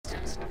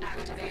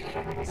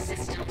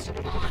Systems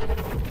on.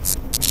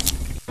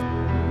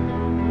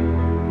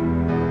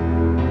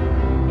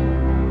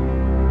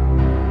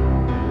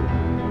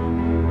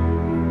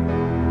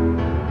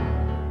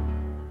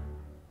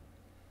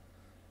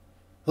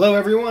 Hello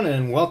everyone,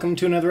 and welcome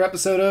to another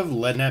episode of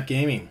Leadnap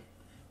Gaming.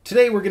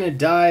 Today we're going to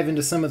dive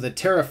into some of the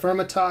Terra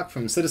Firmer talk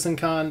from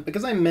CitizenCon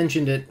because I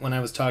mentioned it when I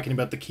was talking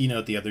about the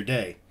keynote the other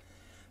day.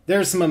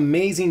 There's some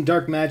amazing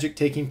dark magic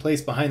taking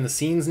place behind the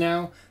scenes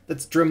now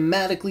that's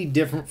dramatically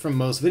different from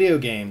most video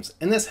games,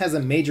 and this has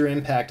a major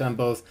impact on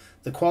both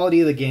the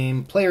quality of the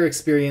game, player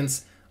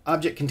experience,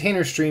 object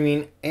container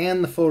streaming,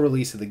 and the full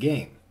release of the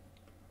game.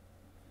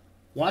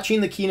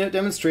 Watching the keynote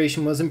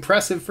demonstration was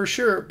impressive for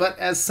sure, but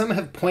as some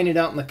have pointed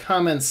out in the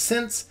comments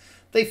since,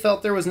 they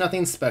felt there was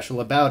nothing special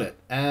about it,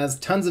 as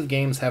tons of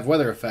games have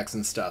weather effects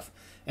and stuff,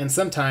 and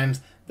sometimes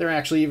they're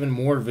actually even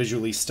more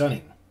visually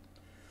stunning.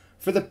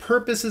 For the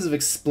purposes of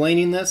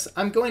explaining this,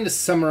 I'm going to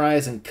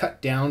summarize and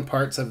cut down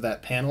parts of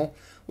that panel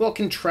while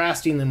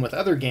contrasting them with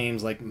other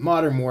games like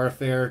Modern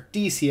Warfare,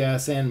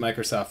 DCS, and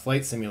Microsoft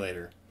Flight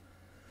Simulator.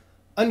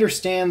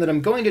 Understand that I'm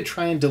going to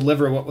try and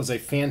deliver what was a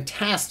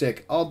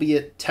fantastic,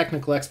 albeit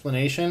technical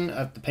explanation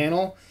of the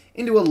panel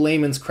into a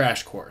layman's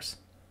crash course.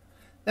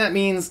 That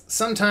means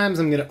sometimes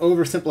I'm going to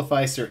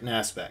oversimplify certain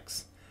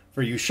aspects.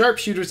 For you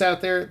sharpshooters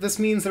out there, this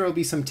means there will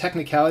be some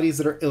technicalities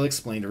that are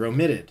ill-explained or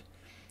omitted.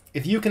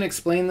 If you can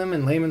explain them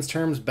in layman's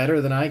terms better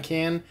than I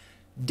can,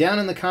 down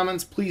in the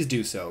comments please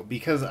do so,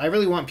 because I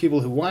really want people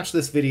who watch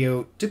this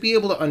video to be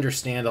able to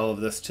understand all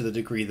of this to the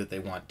degree that they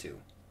want to.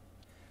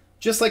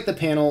 Just like the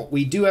panel,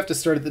 we do have to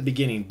start at the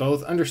beginning,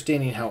 both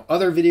understanding how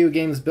other video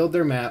games build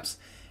their maps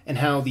and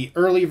how the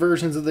early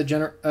versions of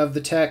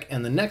the tech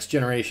and the next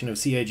generation of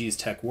CIG's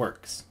tech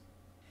works.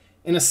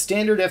 In a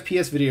standard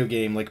FPS video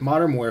game like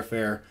Modern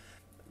Warfare,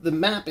 the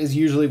map is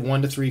usually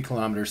 1 to 3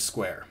 kilometers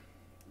square.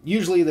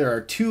 Usually there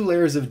are 2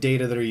 layers of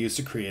data that are used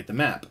to create the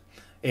map,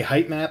 a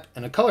height map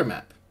and a color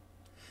map.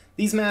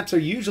 These maps are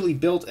usually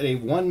built at a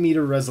 1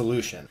 meter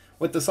resolution.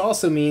 What this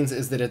also means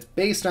is that it's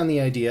based on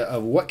the idea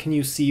of what can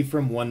you see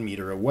from 1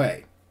 meter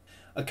away.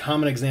 A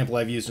common example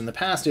I've used in the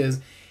past is,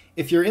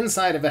 if you're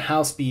inside of a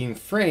house being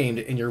framed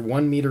and you're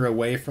 1 meter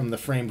away from the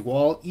framed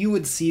wall, you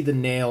would see the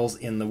nails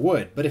in the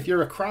wood. But if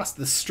you're across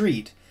the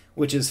street,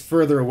 which is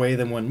further away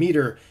than 1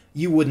 meter,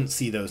 you wouldn't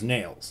see those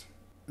nails.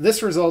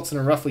 This results in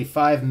a roughly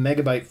 5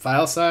 megabyte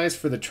file size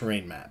for the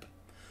terrain map.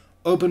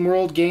 Open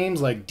world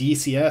games like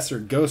DCS or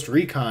Ghost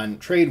Recon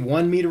trade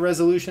 1 meter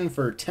resolution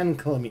for 10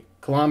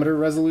 kilometer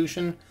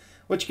resolution,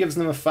 which gives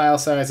them a file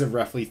size of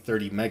roughly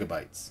 30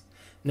 megabytes.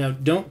 Now,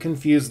 don't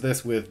confuse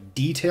this with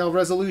detail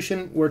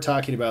resolution, we're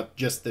talking about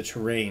just the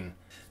terrain.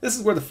 This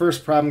is where the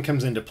first problem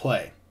comes into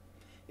play.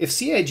 If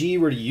CIG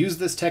were to use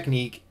this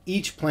technique,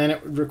 each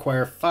planet would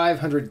require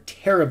 500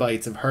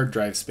 terabytes of hard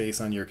drive space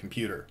on your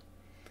computer.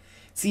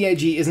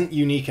 CIG isn't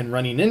unique in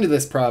running into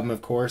this problem,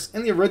 of course,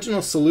 and the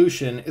original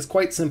solution is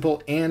quite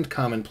simple and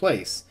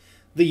commonplace: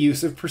 the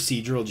use of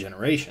procedural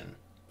generation.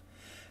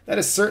 That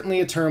is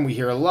certainly a term we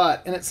hear a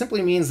lot, and it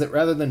simply means that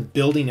rather than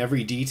building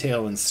every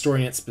detail and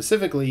storing it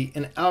specifically,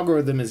 an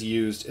algorithm is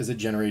used as a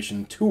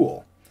generation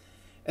tool.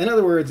 In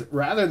other words,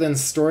 rather than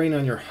storing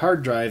on your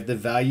hard drive the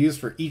values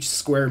for each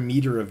square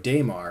meter of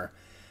Daymar,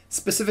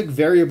 specific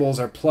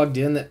variables are plugged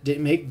in that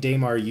make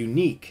Daymar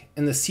unique,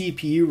 and the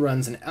CPU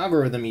runs an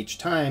algorithm each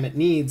time it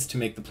needs to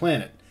make the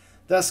planet,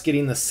 thus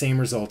getting the same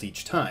result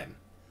each time.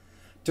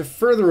 To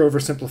further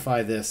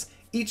oversimplify this,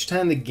 each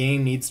time the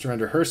game needs to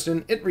render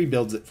Hurston, it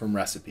rebuilds it from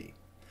recipe.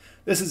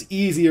 This is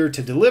easier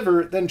to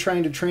deliver than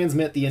trying to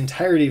transmit the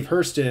entirety of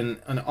Hurston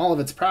and all of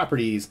its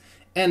properties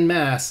en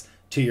masse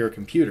to your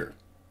computer.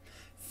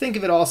 Think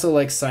of it also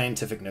like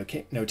scientific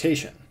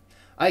notation.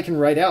 I can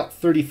write out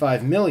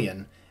 35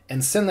 million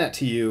and send that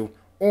to you,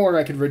 or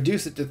I could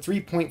reduce it to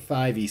 3.5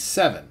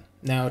 E7.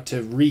 Now,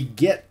 to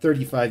re-get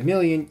 35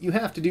 million, you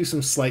have to do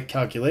some slight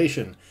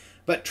calculation,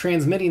 but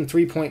transmitting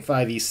 3.5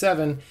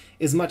 E7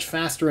 is much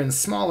faster and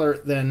smaller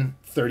than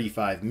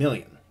 35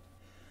 million.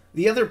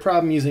 The other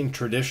problem using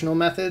traditional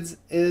methods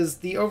is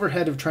the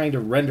overhead of trying to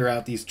render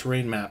out these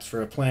terrain maps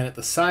for a planet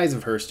the size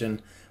of Hurston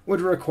would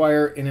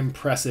require an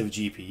impressive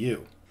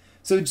GPU.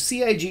 So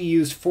CIG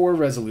used 4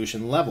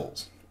 resolution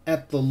levels.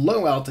 At the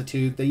low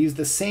altitude, they use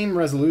the same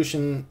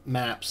resolution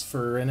maps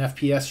for an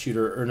FPS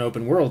shooter or an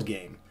open world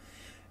game,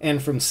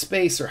 and from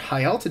space or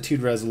high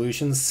altitude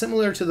resolutions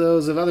similar to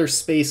those of other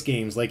space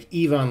games like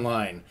EVE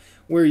Online,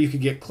 where you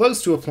could get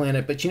close to a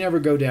planet but you never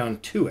go down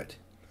to it.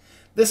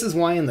 This is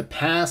why in the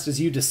past,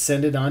 as you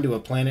descended onto a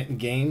planet in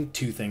game,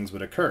 2 things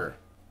would occur.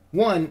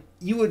 1,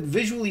 you would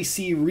visually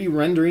see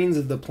re-renderings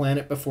of the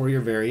planet before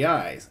your very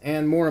eyes,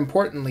 and more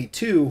importantly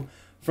 2,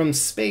 from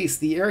space,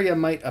 the area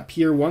might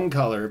appear one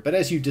color, but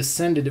as you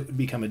descended, it would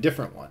become a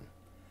different one.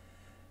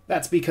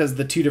 That's because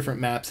the 2 different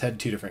maps had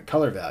 2 different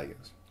color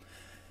values.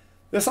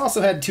 This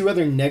also had 2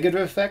 other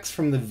negative effects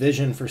from the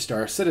vision for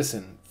Star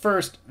Citizen.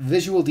 First,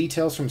 visual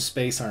details from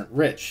space aren't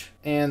rich,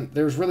 and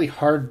there's really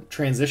hard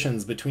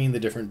transitions between the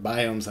different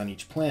biomes on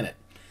each planet.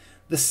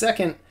 The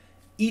second,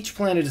 Each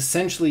planet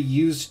essentially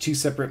used two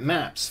separate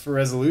maps for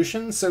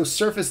resolution, so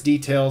surface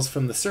details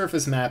from the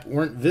surface map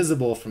weren't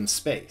visible from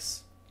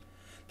space.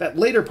 That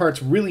later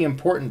part's really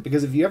important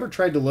because if you ever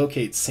tried to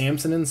locate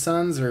Samson and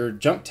Sons or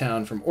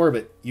Junktown from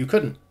orbit, you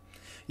couldn't.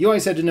 You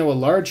always had to know a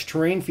large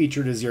terrain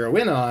feature to zero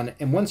in on,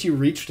 and once you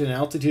reached an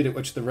altitude at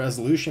which the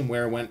resolution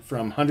wear went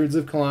from hundreds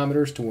of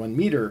kilometers to 1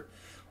 meter,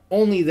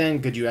 only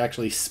then could you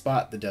actually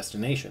spot the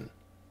destination.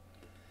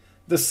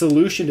 The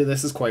solution to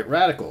this is quite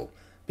radical,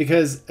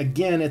 because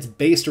again it's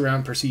based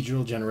around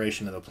procedural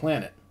generation of the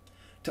planet.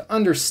 To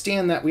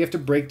understand that, we have to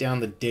break down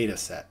the data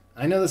set.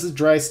 I know this is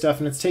dry stuff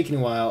and it's taking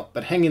a while,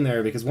 but hang in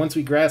there because once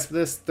we grasp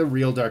this, the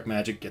real dark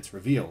magic gets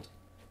revealed.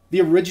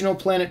 The original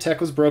planet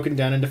tech was broken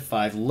down into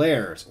 5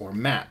 layers, or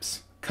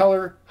maps: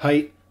 color,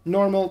 height,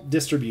 normal,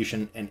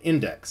 distribution, and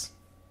index.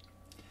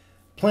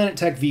 Planet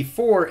Tech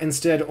V4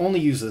 instead only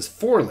uses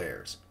 4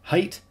 layers: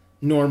 height,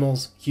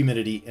 normals,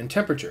 humidity, and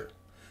temperature.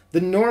 The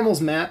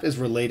normals map is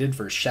related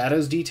for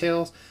shadows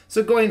details,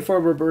 so going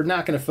forward we're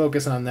not going to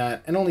focus on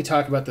that and only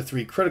talk about the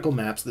 3 critical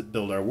maps that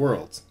build our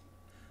worlds.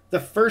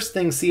 The first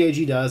thing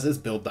CAG does is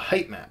build the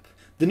height map.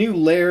 The new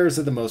layers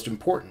are the most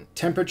important: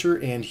 temperature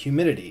and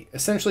humidity.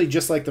 Essentially,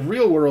 just like the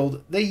real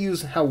world, they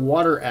use how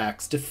water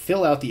acts to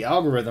fill out the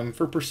algorithm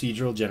for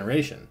procedural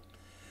generation.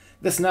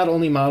 This not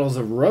only models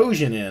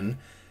erosion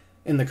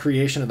in the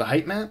creation of the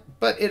height map,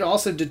 but it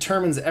also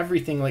determines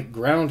everything like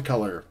ground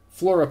color,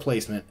 flora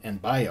placement, and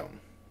biome.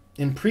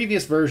 In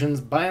previous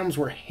versions, biomes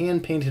were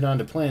hand-painted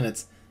onto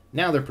planets,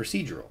 now they're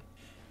procedural.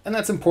 And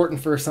that's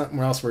important for something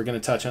else we're going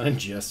to touch on in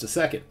just a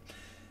second.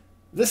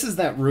 This is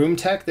that room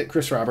tech that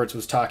Chris Roberts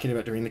was talking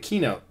about during the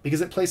keynote, because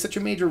it plays such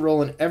a major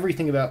role in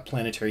everything about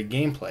planetary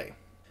gameplay.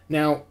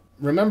 Now,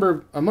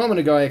 remember a moment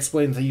ago I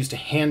explained that they used to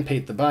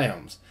hand-paint the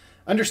biomes.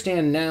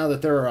 Understand now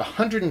that there are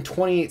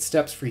 128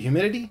 steps for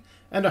humidity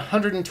and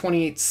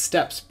 128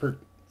 steps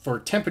for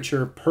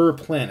temperature per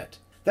planet.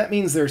 That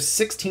means there's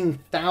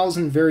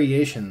 16,000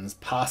 variations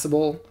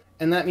possible,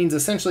 and that means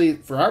essentially,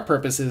 for our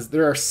purposes,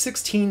 there are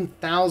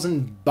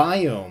 16,000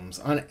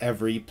 biomes on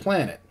every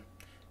planet.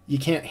 You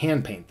can't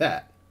hand paint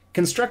that.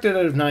 Constructed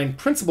out of 9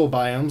 principal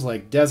biomes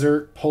like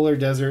desert, polar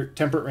desert,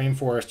 temperate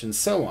rainforest, and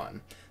so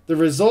on, the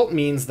result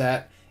means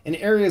that in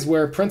areas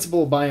where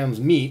principal biomes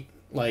meet,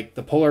 like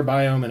the polar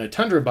biome and a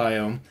tundra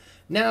biome,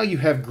 now you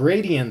have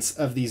gradients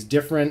of these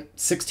different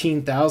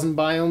 16,000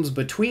 biomes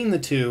between the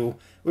two,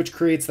 which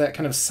creates that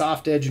kind of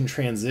soft edge and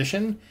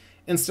transition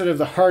instead of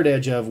the hard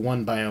edge of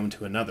one biome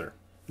to another.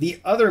 The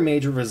other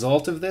major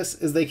result of this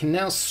is they can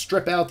now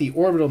strip out the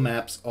orbital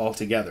maps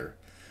altogether,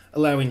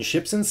 allowing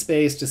ships in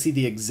space to see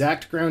the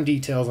exact ground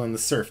details on the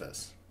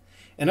surface.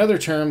 In other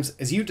terms,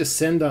 as you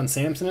descend on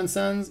Samson and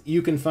Sons,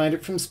 you can find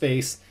it from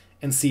space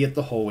and see it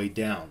the whole way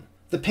down.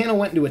 The panel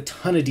went into a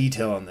ton of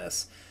detail on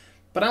this,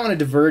 but I want to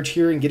diverge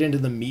here and get into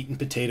the meat and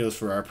potatoes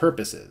for our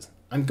purposes.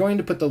 I'm going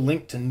to put the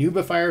link to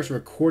Noobifier's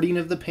recording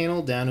of the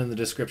panel down in the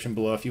description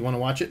below if you want to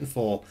watch it in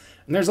full,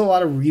 and there's a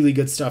lot of really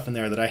good stuff in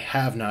there that I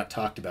have not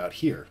talked about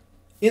here.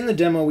 In the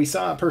demo, we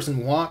saw a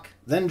person walk,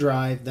 then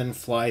drive, then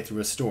fly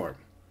through a storm.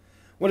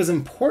 What is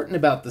important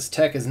about this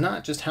tech is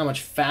not just how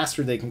much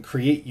faster they can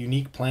create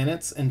unique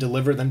planets and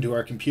deliver them to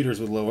our computers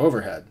with low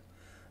overhead.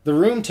 The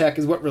room tech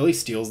is what really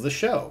steals the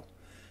show.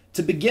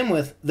 To begin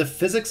with, the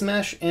physics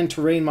mesh and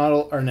terrain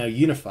model are now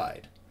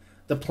unified.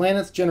 The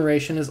planet's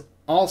generation is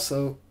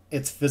also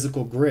its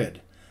physical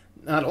grid.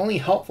 Not only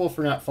helpful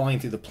for not falling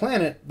through the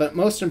planet, but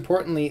most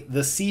importantly,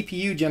 the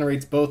CPU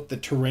generates both the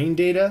terrain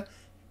data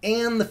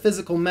and the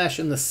physical mesh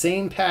in the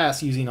same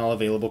pass using all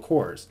available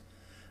cores.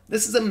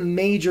 This is a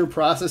major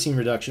processing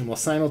reduction while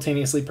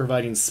simultaneously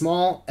providing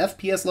small,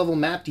 FPS-level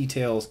map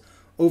details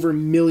over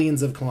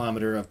millions of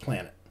kilometers of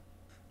planet.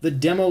 The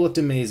demo looked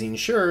amazing,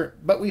 sure,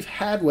 but we've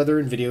had weather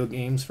in video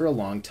games for a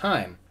long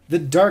time. The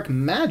dark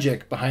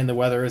magic behind the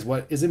weather is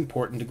what is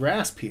important to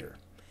grasp here.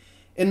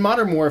 In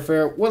Modern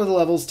Warfare, one of the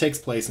levels takes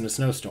place in a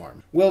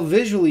snowstorm. While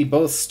visually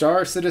both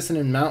Star Citizen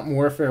and Mountain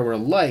Warfare were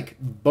alike,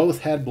 both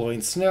had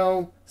blowing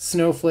snow,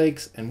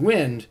 snowflakes, and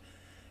wind,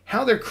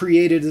 how they're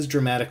created is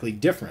dramatically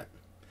different.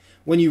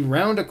 When you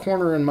round a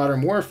corner in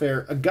Modern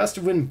Warfare, a gust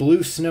of wind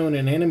blew snow in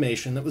an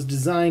animation that was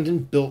designed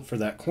and built for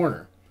that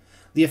corner.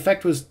 The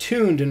effect was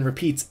tuned and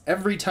repeats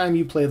every time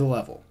you play the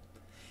level.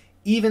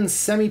 Even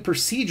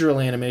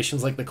semi-procedural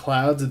animations like the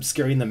clouds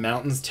obscuring the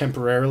mountains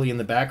temporarily in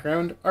the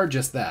background are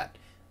just that,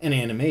 an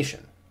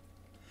animation.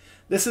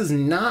 This is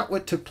not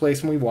what took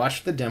place when we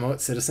watched the demo at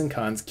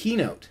CitizenCon's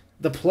keynote.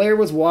 The player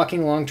was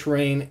walking along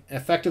terrain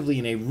effectively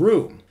in a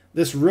room.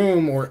 This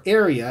room or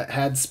area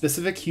had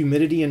specific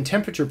humidity and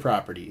temperature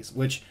properties,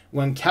 which,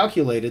 when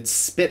calculated,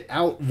 spit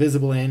out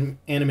visible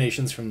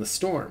animations from the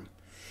storm.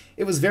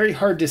 It was very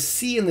hard to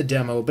see in the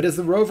demo, but as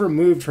the rover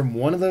moved from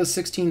one of those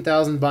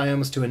 16,000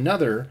 biomes to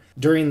another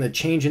during the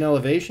change in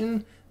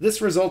elevation,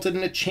 this resulted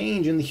in a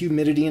change in the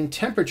humidity and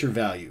temperature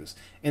values,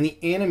 and the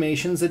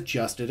animations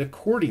adjusted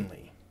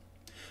accordingly.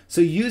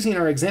 So using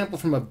our example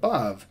from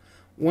above,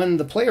 when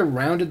the player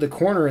rounded the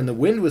corner and the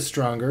wind was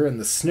stronger and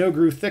the snow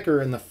grew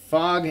thicker and the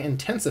fog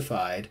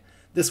intensified,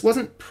 This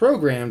wasn't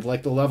programmed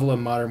like the level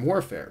in Modern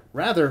Warfare.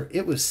 Rather,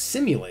 it was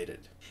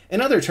simulated. In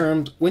other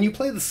terms, when you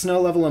play the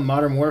snow level in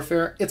Modern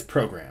Warfare, it's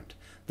programmed.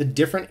 The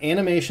different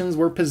animations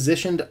were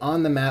positioned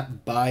on the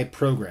map by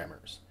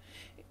programmers.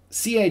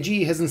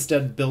 CIG has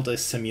instead built a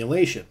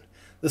simulation.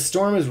 The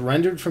storm is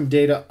rendered from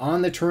data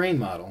on the terrain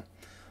model.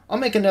 I'll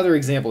make another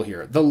example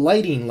here. The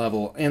lighting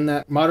level in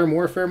that Modern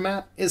Warfare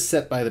map is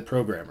set by the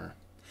programmer.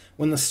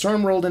 When the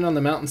storm rolled in on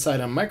the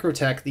mountainside on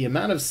Microtech, the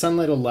amount of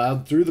sunlight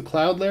allowed through the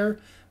cloud layer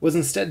was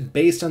instead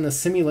based on the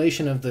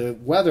simulation of the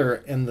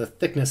weather and the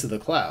thickness of the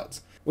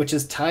clouds, which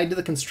is tied to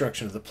the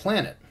construction of the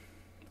planet.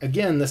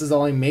 Again, this is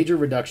all a major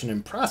reduction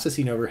in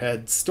processing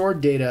overhead,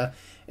 stored data,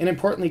 and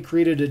importantly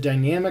created a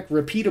dynamic,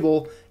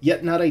 repeatable,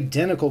 yet not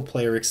identical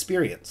player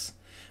experience.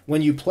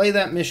 When you play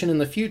that mission in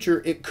the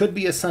future, it could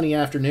be a sunny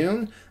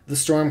afternoon, the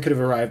storm could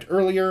have arrived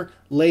earlier,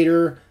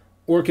 later,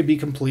 or it could be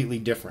completely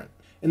different.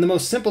 In the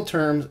most simple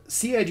terms,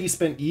 CIG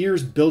spent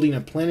years building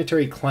a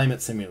planetary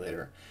climate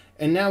simulator,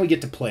 and now we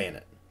get to play in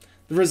it.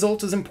 The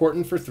result is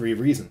important for 3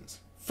 reasons.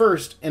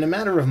 First, in a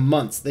matter of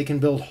months, they can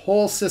build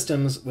whole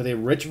systems with a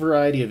rich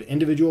variety of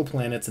individual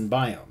planets and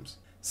biomes.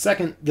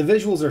 Second, the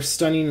visuals are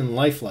stunning and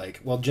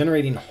lifelike, while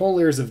generating whole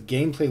layers of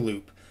gameplay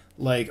loop,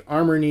 like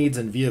armor needs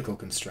and vehicle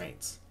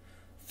constraints.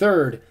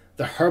 Third,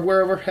 the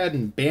hardware overhead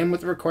and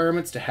bandwidth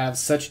requirements to have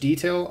such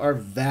detail are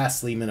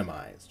vastly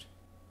minimized.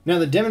 Now,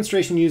 the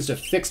demonstration used a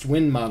fixed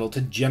wind model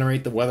to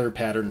generate the weather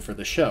pattern for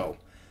the show.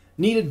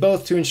 Needed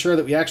both to ensure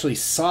that we actually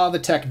saw the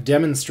tech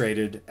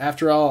demonstrated.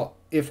 After all,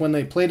 if when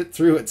they played it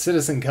through at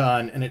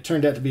CitizenCon and it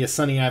turned out to be a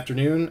sunny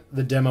afternoon,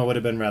 the demo would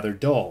have been rather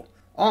dull.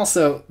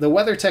 Also, the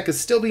weather tech is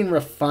still being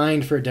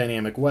refined for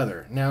dynamic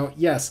weather. Now,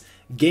 yes,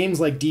 games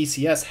like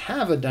DCS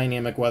have a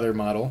dynamic weather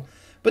model,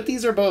 but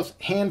these are both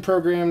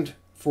hand-programmed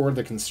for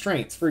the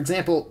constraints. For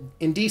example,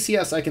 in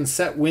DCS I can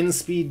set wind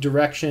speed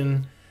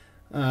direction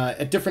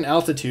at different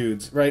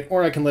altitudes, right?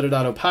 Or I can let it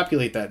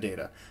auto-populate that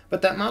data.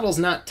 But that model's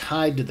not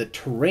tied to the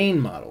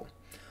terrain model.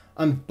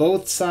 On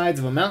both sides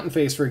of a mountain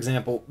face, for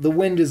example, the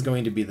wind is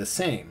going to be the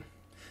same.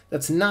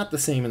 That's not the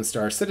same in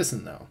Star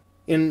Citizen, though.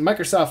 In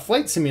Microsoft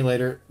Flight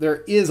Simulator,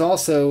 there is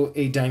also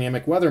a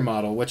dynamic weather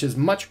model, which is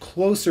much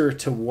closer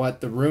to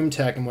what the room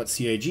tech and what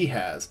CIG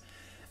has.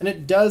 And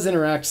it does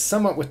interact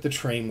somewhat with the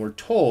terrain, we're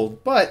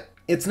told, but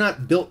it's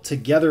not built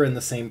together in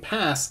the same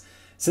pass,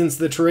 since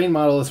the terrain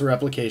model is a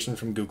replication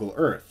from Google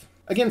Earth.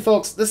 Again,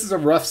 folks, this is a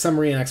rough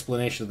summary and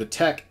explanation of the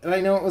tech, and I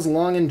know it was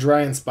long and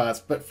dry in spots,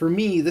 but for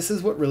me, this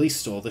is what really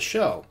stole the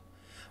show.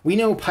 We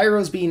know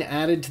Pyro's being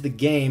added to the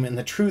game, and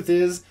the truth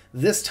is,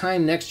 this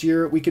time next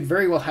year, we could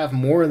very well have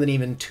more than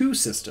even 2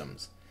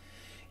 systems.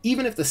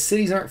 Even if the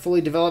cities aren't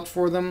fully developed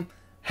for them,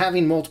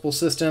 having multiple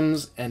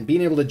systems and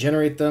being able to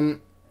generate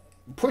them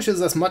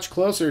pushes us much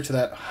closer to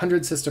that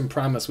 100-system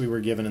promise we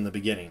were given in the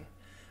beginning.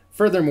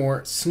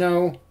 Furthermore,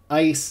 snow,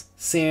 ice,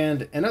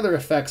 sand, and other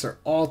effects are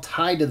all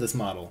tied to this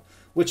model,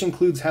 which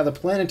includes how the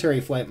planetary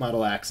flight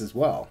model acts as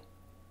well.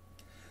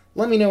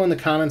 Let me know in the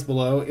comments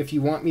below if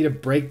you want me to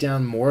break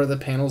down more of the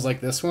panels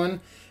like this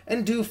one,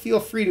 and do feel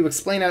free to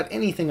explain out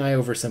anything I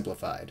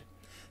oversimplified.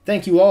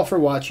 Thank you all for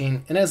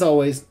watching, and as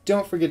always,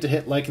 don't forget to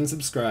hit like and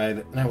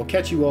subscribe, and I will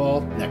catch you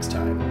all next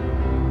time.